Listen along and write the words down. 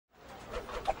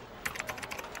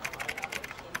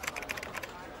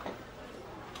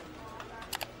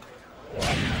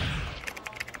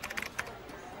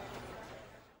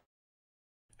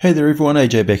Hey there everyone,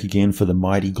 AJ back again for the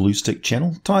Mighty Glue Stick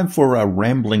channel. Time for a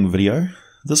rambling video.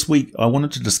 This week I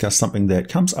wanted to discuss something that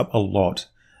comes up a lot,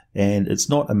 and it's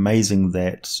not amazing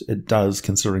that it does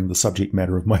considering the subject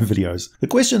matter of my videos. The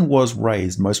question was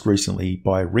raised most recently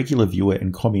by regular viewer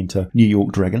and commenter New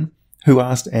York Dragon, who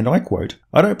asked, and I quote,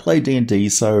 "I don't play D&D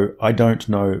so I don't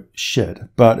know shit,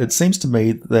 but it seems to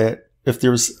me that if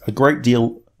there's a great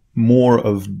deal more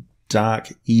of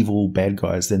dark, evil bad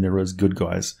guys than there is good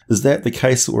guys. Is that the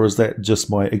case, or is that just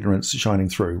my ignorance shining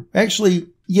through?" Actually,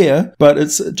 yeah, but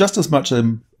it's just as much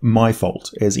my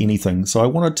fault as anything. So I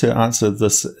wanted to answer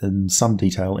this in some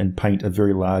detail and paint a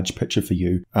very large picture for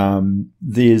you.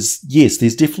 There's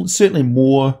definitely,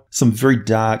 certainly some very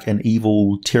dark and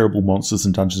evil, terrible monsters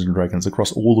in Dungeons and Dragons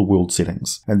across all the world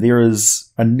settings. And there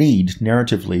is a need,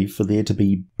 narratively, for there to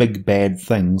be big bad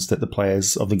things that the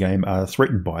players of the game are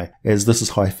threatened by, as this is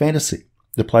high fantasy.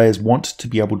 The players want to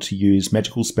be able to use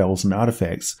magical spells and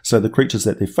artifacts, so the creatures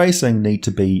that they're facing need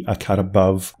to be a cut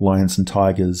above lions and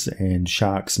tigers and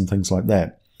sharks and things like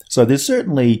that. So there's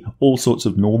certainly all sorts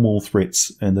of normal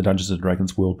threats in the Dungeons &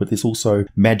 Dragons world, but there's also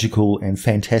magical and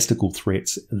fantastical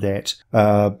threats that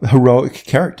heroic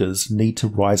characters need to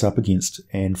rise up against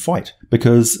and fight.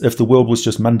 Because if the world was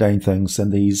just mundane things,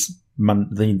 then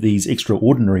these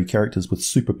extraordinary characters with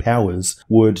superpowers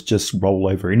would just roll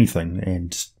over anything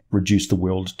and reduce the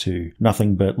world to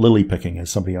nothing but lily picking, as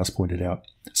somebody else pointed out.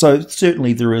 So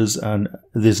certainly there's an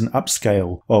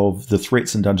upscale of the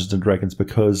threats in Dungeons and Dragons,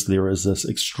 because there is this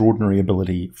extraordinary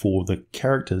ability for the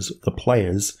characters, the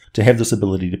players, to have this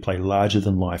ability to play larger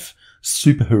than life,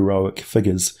 super heroic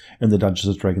figures in the Dungeons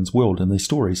and Dragons world in these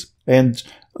stories. And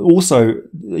also,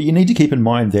 you need to keep in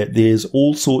mind that there's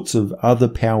all sorts of other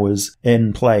powers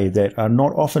in play that are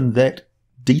not often that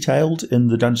detailed in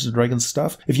the Dungeons and Dragons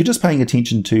stuff. If you're just paying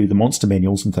attention to the monster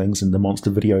manuals and things and the monster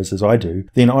videos as I do,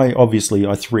 then I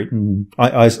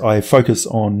focus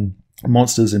on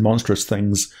monsters and monstrous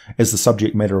things as the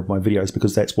subject matter of my videos,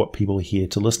 because that's what people are here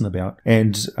to listen about.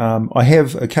 And I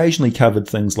have occasionally covered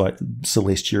things like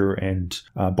Celestia and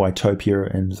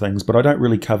Bitopia and things, but I don't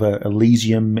really cover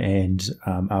Elysium and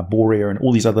Arborea and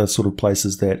all these other sort of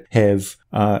places that have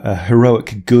a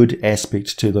heroic good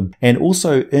aspect to them. And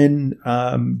also in,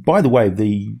 by the way,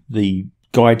 the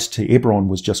Guide to Eberron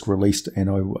was just released, and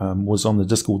I was on the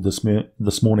Discord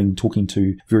this morning talking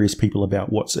to various people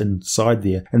about what's inside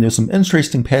there. And there's some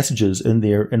interesting passages in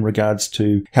there in regards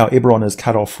to how Eberron is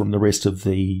cut off from the rest of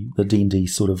the D&D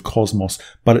sort of cosmos,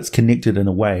 but it's connected in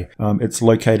a way. It's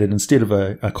located, instead of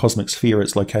a cosmic sphere,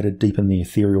 it's located deep in the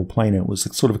ethereal plane. It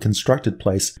was sort of a constructed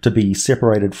place to be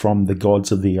separated from the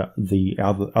gods of the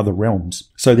other realms.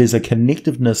 So there's a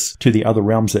connectiveness to the other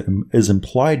realms that is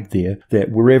implied there, that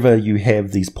wherever you have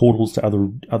these portals to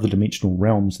other dimensional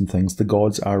realms and things, the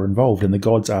gods are involved, and the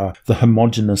gods are the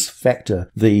homogeneous factor,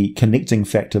 the connecting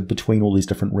factor between all these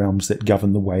different realms that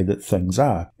govern the way that things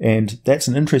are. And that's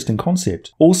an interesting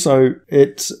concept. Also,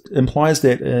 it implies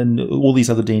that in all these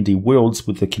other D&D worlds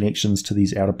with the connections to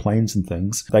these outer planes and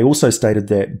things, they also stated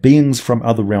that beings from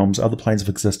other realms, other planes of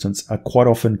existence, are quite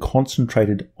often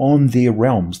concentrated on their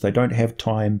realms. They don't have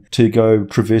time to go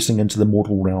traversing into the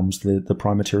mortal realms, the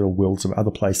primaterial worlds of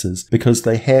other places, because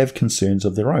they have concerns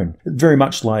of their own. Very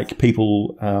much like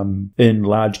people in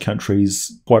large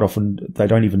countries, quite often they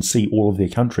don't even see all of their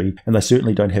country, and they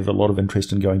certainly don't have a lot of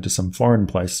interest in going to some foreign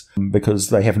place because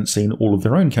they haven't seen all of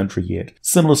their own country yet.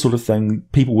 Similar sort of thing,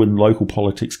 people in local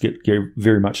politics get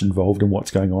very much involved in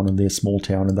what's going on in their small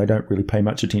town, and they don't really pay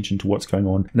much attention to what's going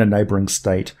on in a neighbouring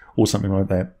state or something like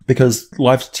that, because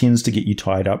life tends to get you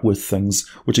tied up with things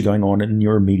which are going on in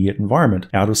your immediate environment,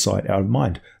 out of sight, out of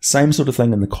mind. Same sort of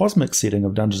thing in the cosmic setting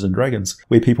of Dungeons and Dragons,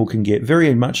 where people can get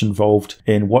very much involved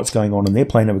in what's going on in their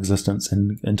plane of existence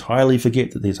and entirely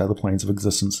forget that there's other planes of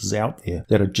existences out there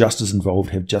that are just as involved,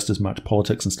 have just as much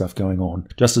politics and stuff going on,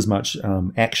 just as much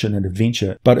action and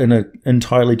adventure, but in an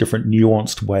entirely different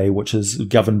nuanced way, which is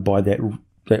governed by that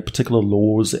particular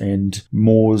laws and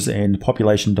mores and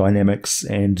population dynamics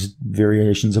and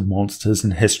variations of monsters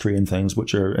and history and things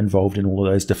which are involved in all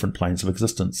of those different planes of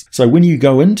existence. So when you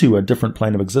go into a different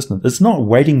plane of existence, it's not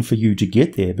waiting for you to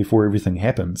get there before everything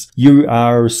happens. You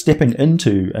are stepping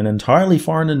into an entirely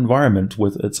foreign environment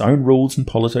with its own rules and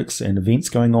politics and events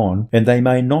going on, and they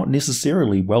may not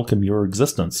necessarily welcome your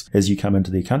existence as you come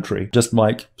into their country, just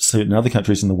like certain other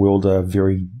countries in the world are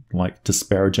very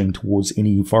disparaging towards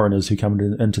any foreigners who come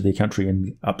into their country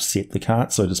and upset the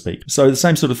cart, so to speak. So the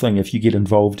same sort of thing, if you get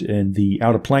involved in the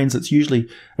outer planes, it's usually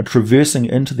a traversing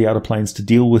into the outer planes to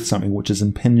deal with something which is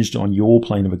impinged on your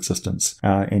plane of existence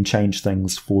and change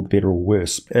things for the better or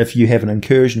worse. If you have an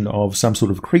incursion of some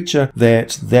sort of creature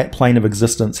that plane of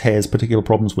existence has particular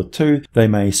problems with too, they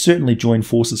may certainly join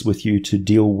forces with you to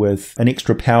deal with an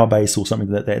extra power base or something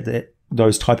that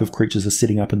those type of creatures are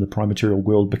setting up in the prime material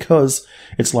world, because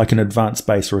it's like an advanced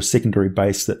base or a secondary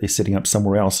base that they're setting up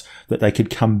somewhere else, that they could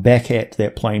come back at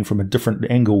that plane from a different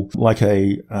angle, like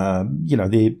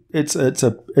it's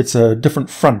a different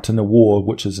front in a war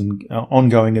which is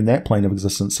ongoing in that plane of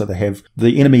existence. So they have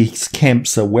the enemy's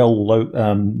camps are well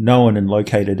known and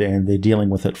located, and they're dealing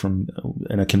with it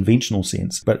in a conventional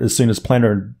sense. But as soon as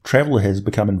planar travel has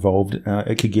become involved,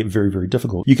 it could get very, very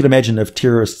difficult. You can imagine if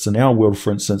terrorists in our world,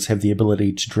 for instance, have the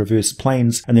ability to traverse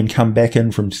planes and then come back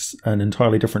in from an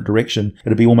entirely different direction,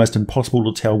 it'd be almost impossible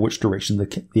to tell which direction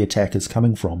the attack is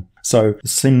coming from. So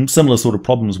similar sort of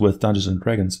problems with Dungeons and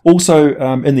Dragons. Also,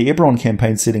 in the Eberron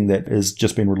campaign setting that has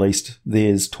just been released,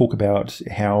 there's talk about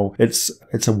how it's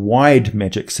a wide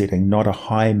magic setting, not a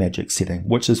high magic setting,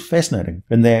 which is fascinating,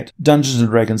 in that Dungeons and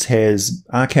Dragons has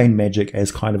arcane magic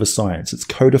as kind of a science. It's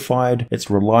codified, it's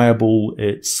reliable,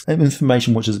 it's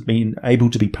information which has been able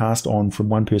to be passed on from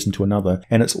one person to another,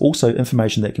 and it's also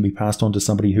information that can be passed on to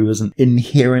somebody who isn't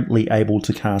inherently able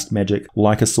to cast magic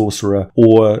like a sorcerer,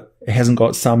 or hasn't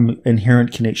got some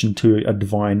inherent connection to a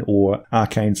divine or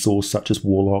arcane source such as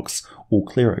warlocks or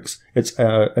clerics. It's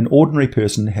an ordinary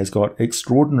person has got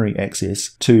extraordinary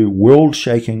access to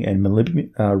world-shaking and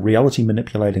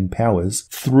reality-manipulating powers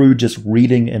through just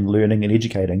reading and learning and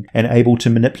educating, and able to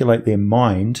manipulate their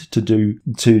mind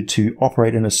to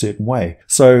operate in a certain way.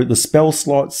 So the spell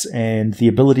slots and the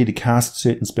ability to cast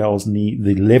certain spells and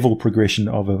the level progression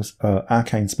of an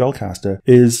arcane spellcaster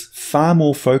is far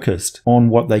more focused on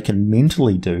what they can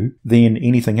mentally do than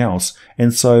anything else.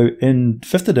 And so in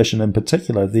 5th edition in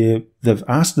particular, they've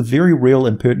asked the very real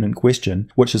and pertinent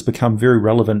question, which has become very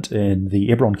relevant in the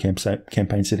Eberron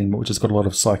campaign setting, but which has got a lot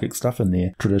of psychic stuff in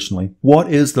there traditionally.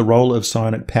 What is the role of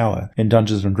psionic power in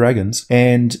Dungeons and Dragons?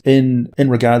 And in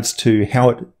regards to how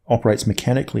it operates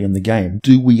mechanically in the game,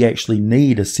 do we actually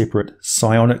need a separate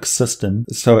psionic system,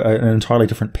 so an entirely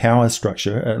different power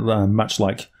structure, much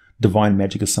like divine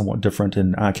magic is somewhat different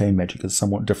and arcane magic is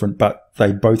somewhat different, but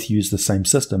they both use the same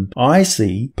system? I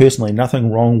see personally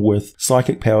nothing wrong with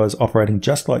psychic powers operating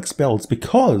just like spells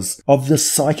because of the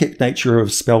psychic nature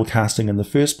of spell casting in the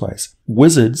first place.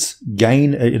 Wizards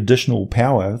gain additional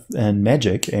power and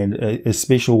magic and a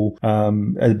special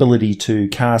ability to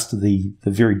cast the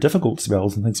very difficult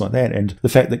spells and things like that, and the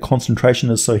fact that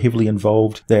concentration is so heavily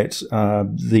involved that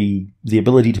the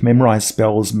ability to memorize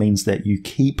spells means that you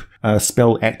keep a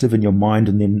spell active in your mind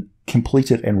and then complete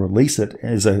it and release it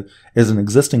as an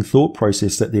existing thought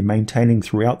process that they're maintaining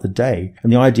throughout the day.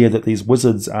 And the idea that these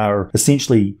wizards are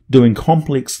essentially doing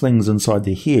complex things inside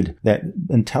their head, that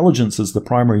intelligence is the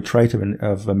primary trait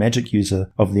of a magic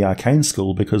user of the arcane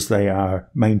school, because they are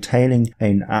maintaining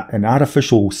an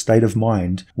artificial state of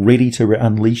mind ready to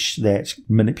unleash that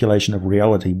manipulation of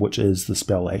reality, which is the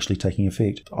spell actually taking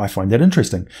effect. I find that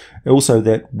interesting. Also,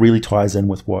 that really ties in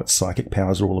with what psychic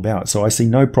powers are all about. So I see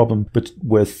no problem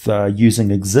with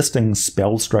using existing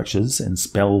spell structures and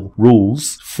spell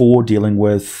rules for dealing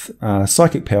with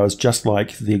psychic powers, just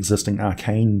like the existing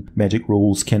arcane magic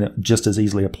rules can just as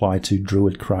easily apply to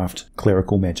druidcraft,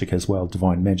 clerical magic as well,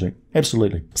 divine magic.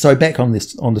 Absolutely. So back on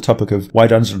the topic of why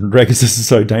Dungeons and Dragons is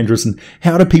so dangerous and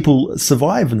how do people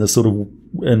survive in this sort of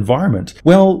environment?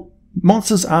 Well,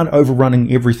 monsters aren't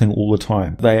overrunning everything all the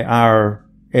time. They are,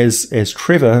 as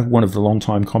Trevor, one of the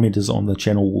long-time commenters on the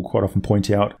channel, will quite often point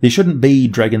out, there shouldn't be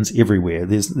dragons everywhere.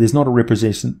 There's not a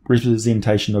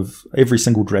representation of every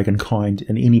single dragon kind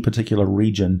in any particular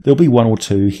region. There'll be one or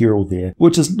two here or there,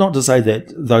 which is not to say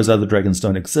that those other dragons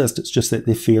don't exist. It's just that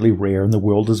they're fairly rare and the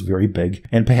world is very big,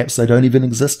 and perhaps they don't even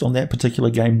exist on that particular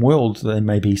game world. They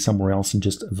may be somewhere else and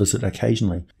just visit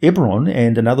occasionally. Eberron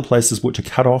and in other places which are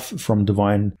cut off from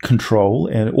divine control,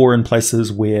 or in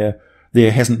places where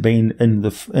there hasn't been, in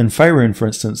Faerun, for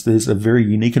instance, there's a very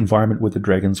unique environment with the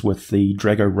dragons, with the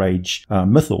Drago Rage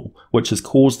mythal, which has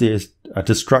caused their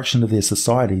destruction of their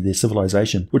society, their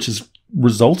civilization, which has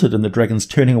resulted in the dragons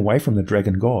turning away from the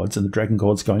dragon gods and the dragon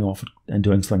gods going off and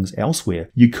doing things elsewhere.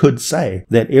 You could say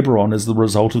that Eberron is the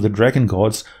result of the dragon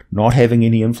gods not having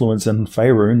any influence in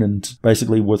Faerun, and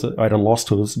basically at a loss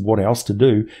to what else to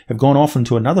do, have gone off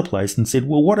into another place and said,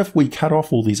 well, what if we cut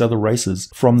off all these other races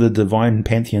from the divine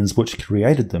pantheons which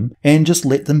created them and just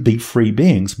let them be free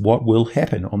beings? What will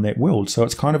happen on that world? So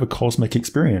it's kind of a cosmic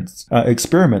experiment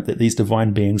that these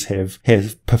divine beings have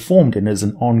have performed and is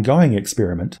an ongoing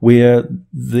experiment where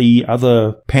the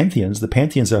other pantheons, the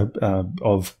pantheons of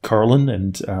Corellin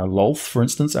and Lolth, for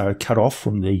instance, are cut off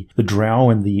from the Drow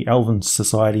and the Elven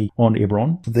society on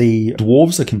Eberron. The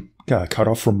dwarves are cut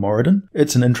off from Moradin.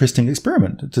 It's an interesting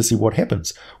experiment to see what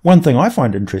happens. One thing I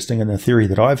find interesting, and a theory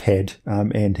that I've had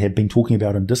and had been talking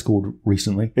about in Discord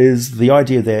recently, is the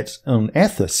idea that on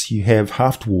Athos you have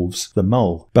half-dwarves, the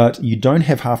Mull, but you don't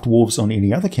have half-dwarves on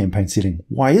any other campaign setting.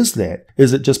 Why is that?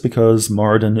 Is it just because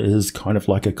Moradin is kind of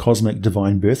like a cosmic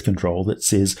divine birth control that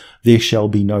says there shall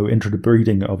be no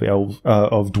interbreeding of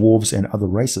dwarves and other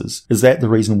races? Is that the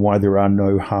reason why there are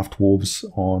no half-dwarves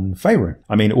on Faerun?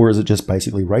 I mean, or is it just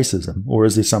basically racism? Or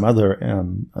is there some other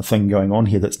thing going on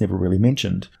here that's never really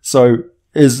mentioned? So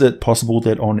is it possible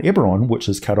that on Eberron, which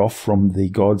is cut off from the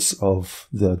gods of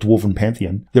the Dwarven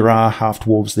pantheon, there are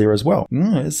half-dwarves there as well?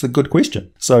 It's a good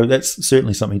question. So that's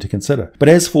certainly something to consider. But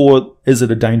as for, is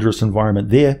it a dangerous environment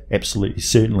there? Absolutely,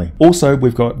 certainly. Also,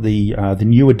 we've got the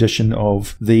new edition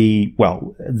of the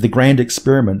grand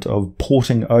experiment of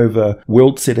porting over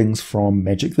world settings from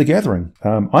Magic the Gathering.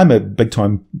 I'm a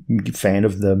big-time fan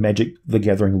of the Magic the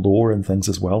Gathering lore and things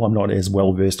as well. I'm not as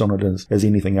well-versed on it as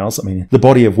anything else. I mean, the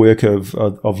body of work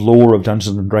of lore of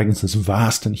Dungeons and Dragons is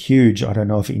vast and huge. I don't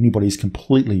know if anybody's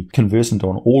completely conversant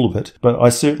on all of it, but I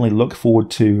certainly look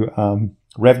forward to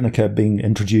Ravnica being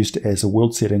introduced as a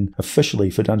world setting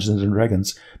officially for Dungeons and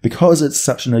Dragons because it's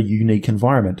such a unique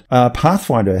environment.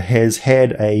 Pathfinder has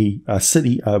had a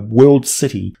world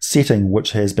city setting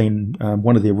which has been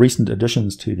one of their recent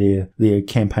additions to their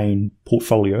campaign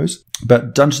portfolios.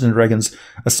 But Dungeons and Dragons,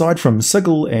 aside from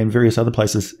Sigil and various other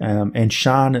places, and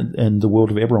Shan in the world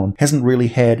of Eberron, hasn't really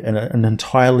had an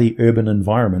entirely urban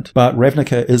environment. But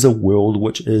Ravnica is a world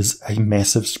which is a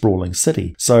massive sprawling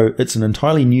city. So it's an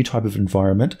entirely new type of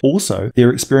environment. Also,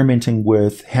 they're experimenting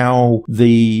with how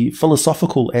the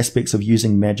philosophical aspects of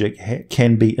using magic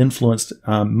can be influenced,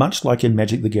 much like in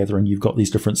Magic the Gathering. You've got these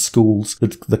different schools,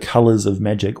 the colours of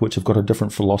magic, which have got a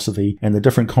different philosophy, and the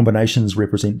different combinations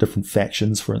represent different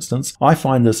factions, for instance. I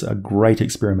find this a great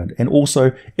experiment, and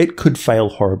also it could fail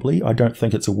horribly. I don't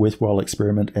think it's a worthwhile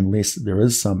experiment unless there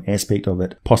is some aspect of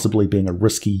it possibly being a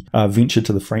risky venture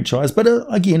to the franchise. But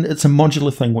again, it's a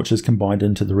modular thing which is combined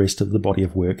into the rest of the body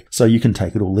of work, so you can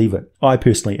take it or leave it. I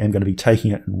personally am going to be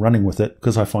taking it and running with it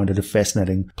because I find it a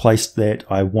fascinating place that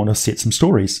I want to set some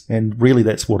stories, and really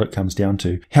that's what it comes down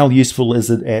to. How useful is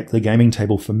it at the gaming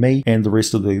table for me and the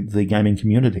rest of the gaming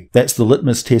community? That's the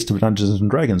litmus test of Dungeons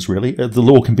and Dragons, really. The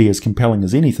lore can be as compelling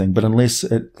as anything, but unless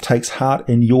it takes heart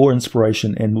in your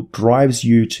inspiration and drives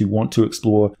you to want to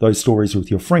explore those stories with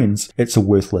your friends, it's a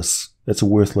worthless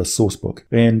source book.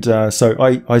 And so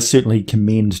I certainly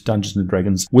commend Dungeons &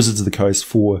 Dragons Wizards of the Coast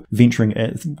for venturing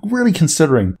at really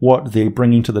considering what they're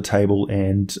bringing to the table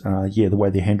and the way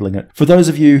they're handling it. For those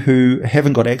of you who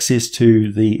haven't got access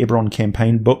to the Eberron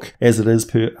campaign book as it is,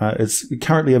 it's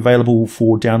currently available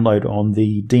for download on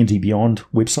the D&D Beyond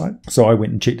website. So I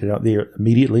went and checked it out there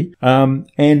immediately.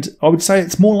 And I would say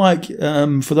it's more like,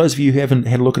 for those of you who haven't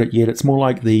had a look at it yet, it's more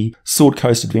like the Sword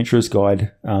Coast Adventurer's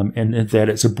Guide, and that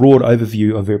it's a broad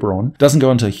overview of Eberron. It doesn't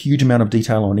go into a huge amount of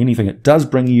detail on anything. It does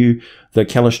bring you the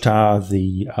Kalishtar,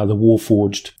 the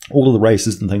Warforged, all of the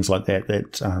races and things like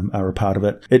that are a part of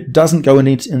it. It doesn't go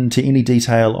into any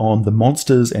detail on the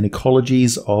monsters and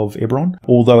ecologies of Eberron,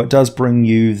 although it does bring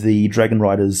you the dragon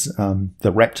riders,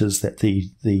 the raptors that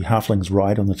the halflings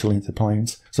ride on the Talentha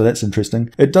Plains. So that's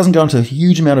interesting. It doesn't go into a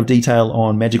huge amount of detail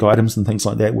on magic items and things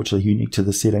like that, which are unique to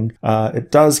the setting.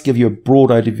 It does give you a broad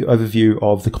overview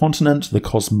of the continent, the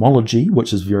cosmology,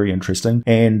 which is very interesting,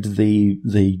 and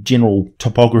the general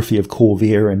topography of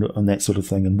Corvair and that sort of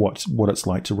thing, and what it's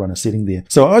like to run a setting there.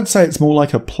 So I'd say it's more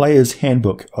like a player's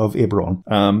handbook of Eberron,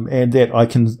 and that I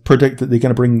can predict that they're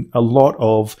going to bring a lot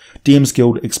of DM's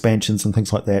Guild expansions and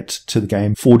things like that to the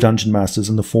game for Dungeon Masters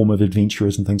in the form of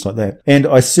adventurers and things like that. And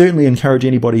I certainly encourage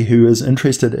anybody who is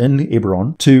interested in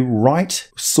Eberron to write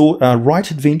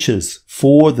adventures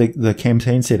for the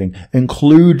campaign setting,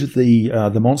 include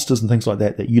the monsters and things like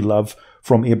that you love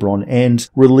from Eberron, and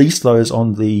release those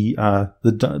on the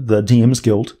DM's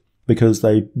Guild, because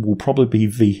they will probably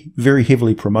be very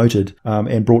heavily promoted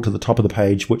and brought to the top of the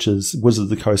page, which is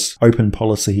Wizards of the Coast's open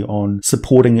policy on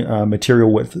supporting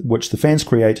material with which the fans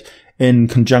create in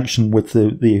conjunction with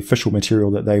the official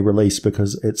material that they release,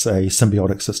 because it's a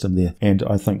symbiotic system there, and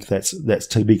I think that's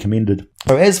to be commended.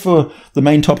 So as for the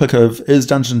main topic of, is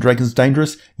Dungeons & Dragons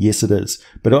dangerous? Yes, it is.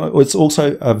 But it's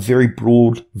also a very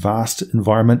broad, vast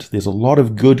environment. There's a lot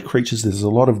of good creatures. There's a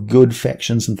lot of good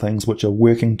factions and things which are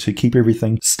working to keep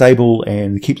everything stable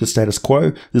and keep the status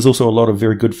quo. There's also a lot of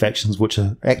very good factions which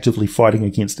are actively fighting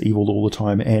against evil all the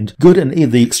time. And good and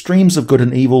evil, the extremes of good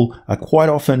and evil are quite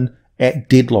often at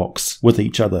deadlocks with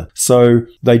each other. So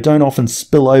they don't often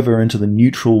spill over into the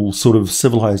neutral sort of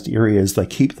civilized areas. They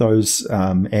keep those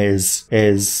as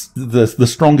the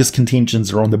strongest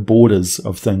contentions are on the borders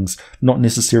of things, not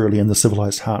necessarily in the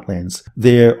civilized heartlands.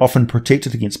 They're often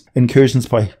protected against incursions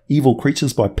by evil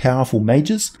creatures, by powerful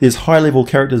mages. There's high-level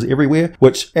characters everywhere,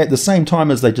 which at the same time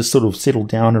as they just sort of settle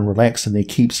down and relax in their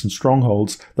keeps and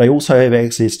strongholds, they also have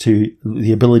access to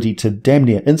the ability to damn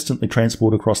near instantly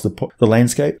transport across the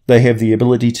landscape. They have the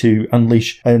ability to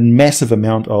unleash a massive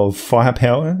amount of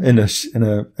firepower in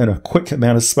a quick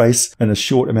amount of space in a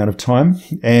short amount of time,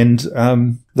 and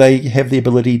they have the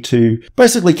ability to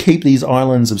basically keep these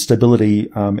islands of stability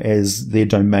as their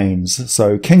domains.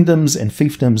 So kingdoms and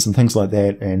fiefdoms and things like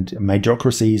that, and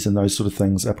majocracies and those sort of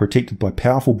things, are protected by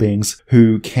powerful beings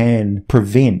who can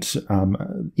prevent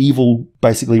evil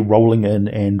basically rolling in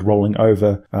and rolling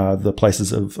over the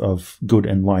places of good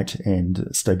and light and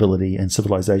stability and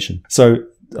civilization. So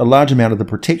a large amount of the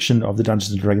protection of the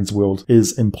Dungeons & Dragons world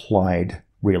is implied.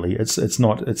 Really, it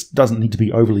doesn't need to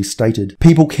be overly stated.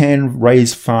 People can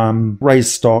raise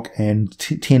stock and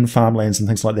tend farmlands and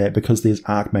things like that because there's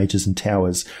archmages and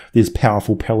towers, there's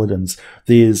powerful paladins,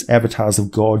 there's avatars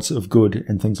of gods of good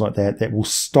and things like that will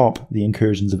stop the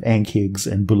incursions of ankegs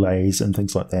and bulays and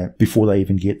things like that before they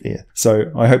even get there.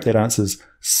 So I hope that answers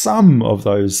some of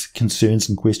those concerns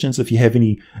and questions. If you have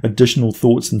any additional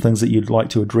thoughts and things that you'd like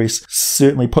to address,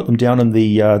 certainly put them down in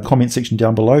the comment section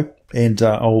down below, and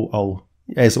I'll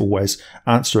as always,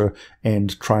 answer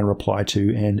and try and reply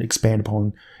to and expand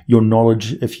upon your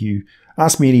knowledge. If you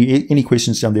ask me any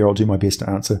questions down there, I'll do my best to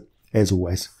answer, as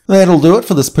always. That'll do it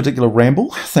for this particular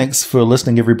ramble. Thanks for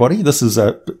listening, everybody. This is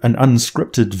an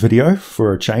unscripted video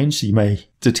for a change. You may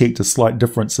detect a slight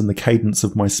difference in the cadence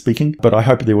of my speaking, but I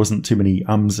hope there wasn't too many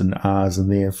ums and ahs in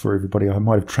there for everybody. I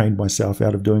might have trained myself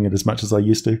out of doing it as much as I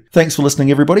used to. Thanks for listening,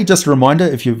 everybody. Just a reminder,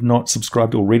 if you've not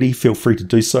subscribed already, feel free to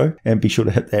do so, and be sure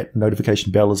to hit that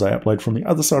notification bell as I upload from the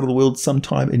other side of the world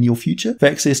sometime in your future for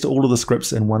access to all of the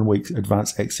scripts and 1 week's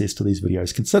advance access to these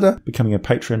videos. Consider becoming a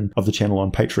patron of the channel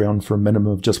on Patreon for a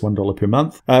minimum of just $1 per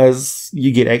month, as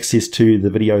you get access to the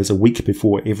videos a week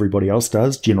before everybody else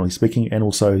does, generally speaking, and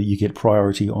also you get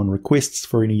priority on requests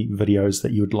for any videos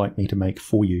that you would like me to make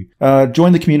for you.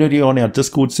 Join the community on our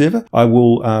Discord server. I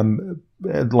will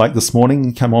like this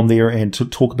morning, come on there and to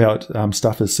talk about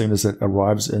stuff as soon as it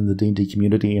arrives in the D&D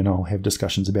community, and I'll have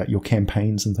discussions about your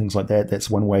campaigns and things like that. That's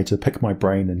one way to pick my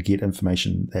brain and get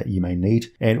information that you may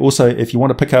need. And also, if you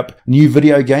want to pick up a new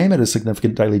video game at a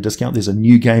significant daily discount, there's a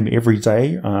new game every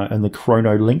day in the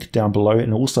Chrono link down below,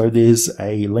 and also there's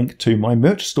a link to my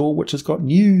merch store, which has got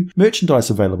new merchandise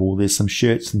available. There's some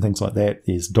shirts and things like that.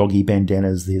 There's doggy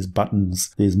bandanas, there's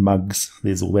buttons, there's mugs,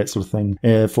 there's all that sort of thing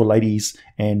for ladies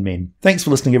and men. Thanks for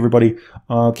listening, everybody.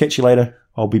 I'll catch you later.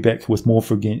 I'll be back with more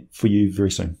for you very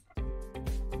soon.